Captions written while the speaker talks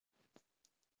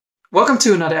Welcome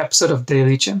to another episode of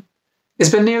Daily Gym. It's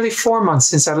been nearly 4 months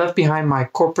since I left behind my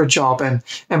corporate job and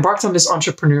embarked on this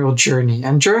entrepreneurial journey.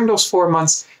 And during those 4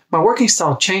 months, my working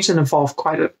style changed and evolved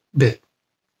quite a bit.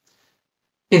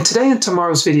 In today and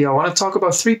tomorrow's video, I want to talk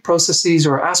about 3 processes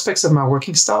or aspects of my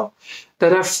working style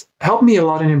that have helped me a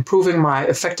lot in improving my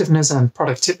effectiveness and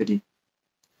productivity.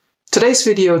 Today's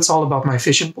video, it's all about my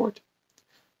vision board.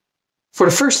 For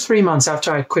the first 3 months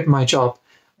after I quit my job,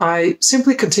 I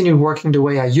simply continued working the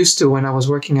way I used to when I was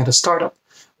working at a startup,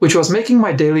 which was making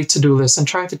my daily to-do list and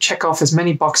trying to check off as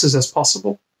many boxes as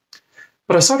possible.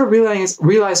 But I started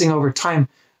realizing over time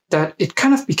that it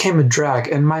kind of became a drag,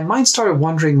 and my mind started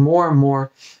wondering more and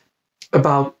more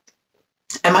about,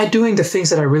 am I doing the things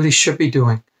that I really should be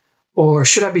doing? Or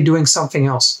should I be doing something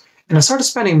else? And I started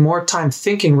spending more time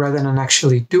thinking rather than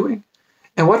actually doing.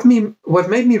 And what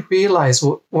made me realize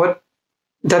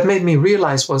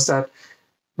was that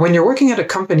when you're working at a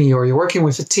company or you're working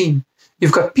with a team,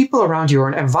 you've got people around you or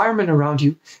an environment around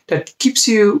you that keeps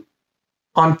you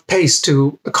on pace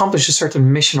to accomplish a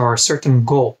certain mission or a certain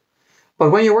goal.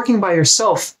 But when you're working by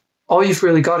yourself, all you've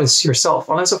really got is yourself,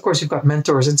 unless of course you've got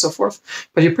mentors and so forth,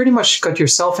 but you pretty much got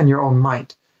yourself and your own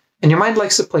mind. And your mind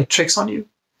likes to play tricks on you.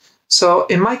 So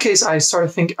in my case,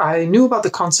 I knew about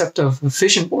the concept of a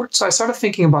vision board. So I started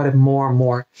thinking about it more and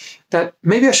more, that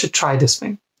maybe I should try this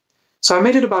thing. So I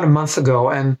made it about a month ago,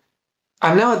 and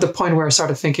I'm now at the point where I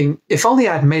started thinking, if only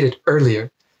I had made it earlier,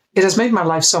 it has made my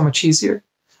life so much easier.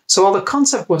 So while the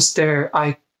concept was there,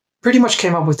 I pretty much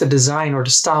came up with the design or the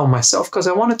style myself because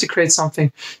I wanted to create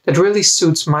something that really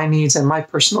suits my needs and my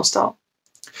personal style.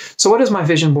 So what does my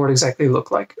vision board exactly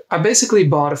look like? I basically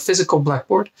bought a physical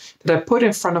blackboard that I put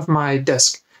in front of my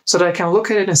desk so that I can look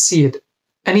at it and see it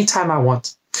anytime I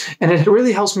want. And it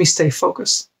really helps me stay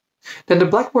focused. Then the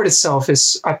blackboard itself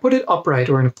I put it upright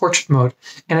or in a portrait mode,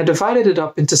 and I divided it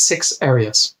up into 6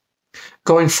 areas,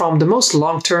 going from the most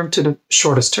long-term to the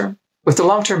shortest term, with the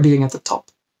long-term being at the top.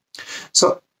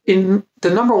 So in the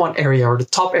number 1 area or the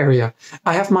top area,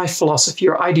 I have my philosophy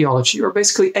or ideology, or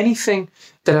basically anything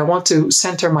that I want to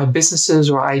center my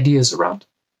businesses or ideas around.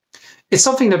 It's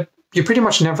something that you pretty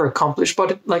much never accomplish,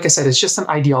 but like I said, it's just an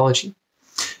ideology.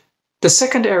 The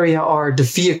second area are the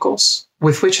vehicles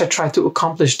with which I try to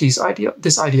accomplish this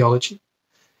ideology.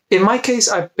 In my case,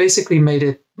 I basically made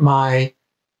it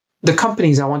the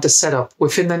companies I want to set up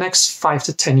within the next 5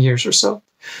 to 10 years or so.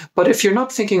 But if you're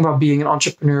not thinking about being an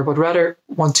entrepreneur, but rather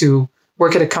want to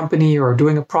work at a company or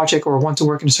doing a project or want to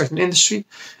work in a certain industry,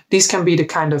 these can be the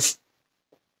kind of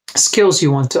skills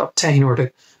you want to obtain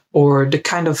or the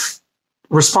kind of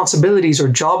responsibilities or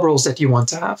job roles that you want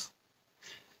to have.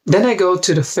 Then I go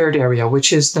to the third area,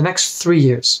 which is the next 3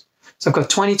 years. So I've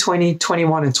got 2020,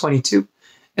 21, and 22.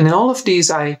 And in all of these,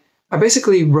 I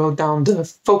basically wrote down the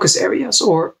focus areas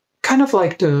or kind of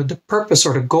like the purpose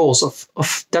or the goals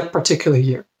of that particular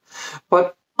year.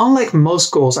 But unlike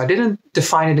most goals, I didn't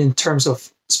define it in terms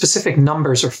of specific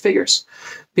numbers or figures,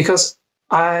 because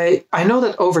I know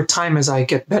that over time, as I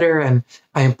get better and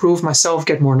I improve myself,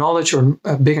 get more knowledge or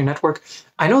a bigger network,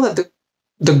 I know that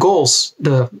the goals,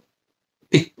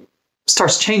 it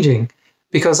starts changing,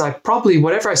 because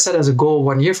whatever I set as a goal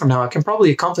 1 year from now, I can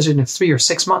probably accomplish it in 3 or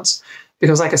 6 months.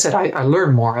 Because like I said, I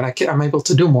learn more and I'm able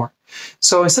to do more.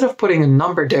 So instead of putting a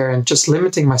number there and just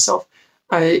limiting myself,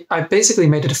 I basically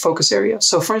made it a focus area.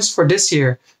 So for instance, for this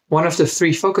year, one of the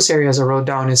 3 focus areas I wrote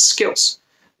down is skills,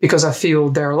 because I feel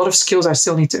there are a lot of skills I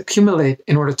still need to accumulate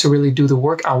in order to really do the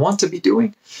work I want to be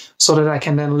doing, so that I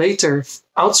can then later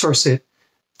outsource it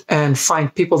and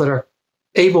find people that are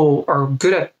able or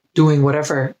good at doing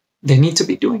whatever they need to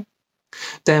be doing.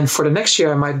 Then for the next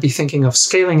year, I might be thinking of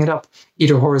scaling it up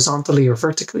either horizontally or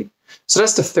vertically. So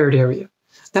that's the third area.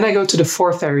 Then I go to the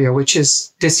fourth area, which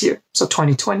is this year, so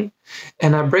 2020.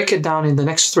 And I break it down in the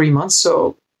next 3 months,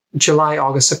 so July,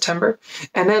 August, September.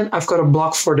 And then I've got a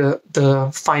block for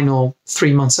the final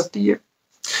 3 months of the year.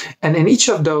 And in each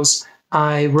of those,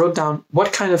 I wrote down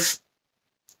what kind of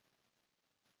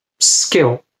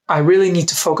skill I really need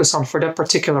to focus on for that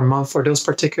particular month or those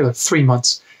particular 3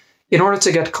 months in order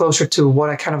to get closer to what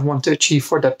I kind of want to achieve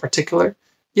for that particular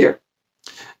year.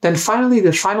 Then finally,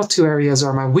 the final 2 areas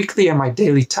are my weekly and my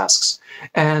daily tasks.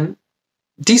 And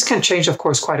these can change, of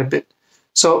course, quite a bit.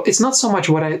 So it's not so much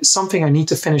something I need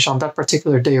to finish on that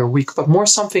particular day or week, but more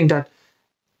something that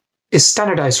is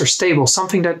standardized or stable,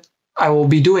 something that I will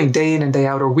be doing day in and day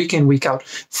out or week in, week out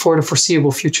for the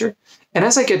foreseeable future. And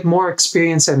as I get more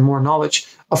experience and more knowledge,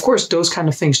 of course, those kind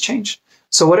of things change.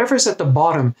 So whatever is at the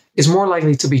bottom is more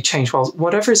likely to be changed, while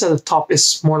whatever is at the top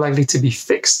is more likely to be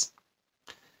fixed.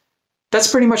 That's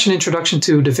pretty much an introduction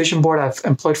to the vision board I've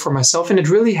employed for myself, and it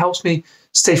really helps me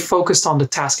stay focused on the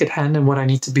task at hand and what I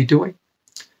need to be doing.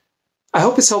 I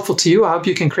hope it's helpful to you. I hope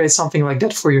you can create something like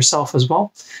that for yourself as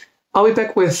well. I'll be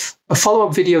back with a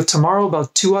follow-up video tomorrow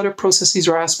about 2 other processes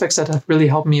or aspects that have really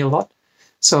helped me a lot.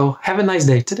 So have a nice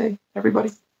day today,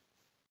 everybody.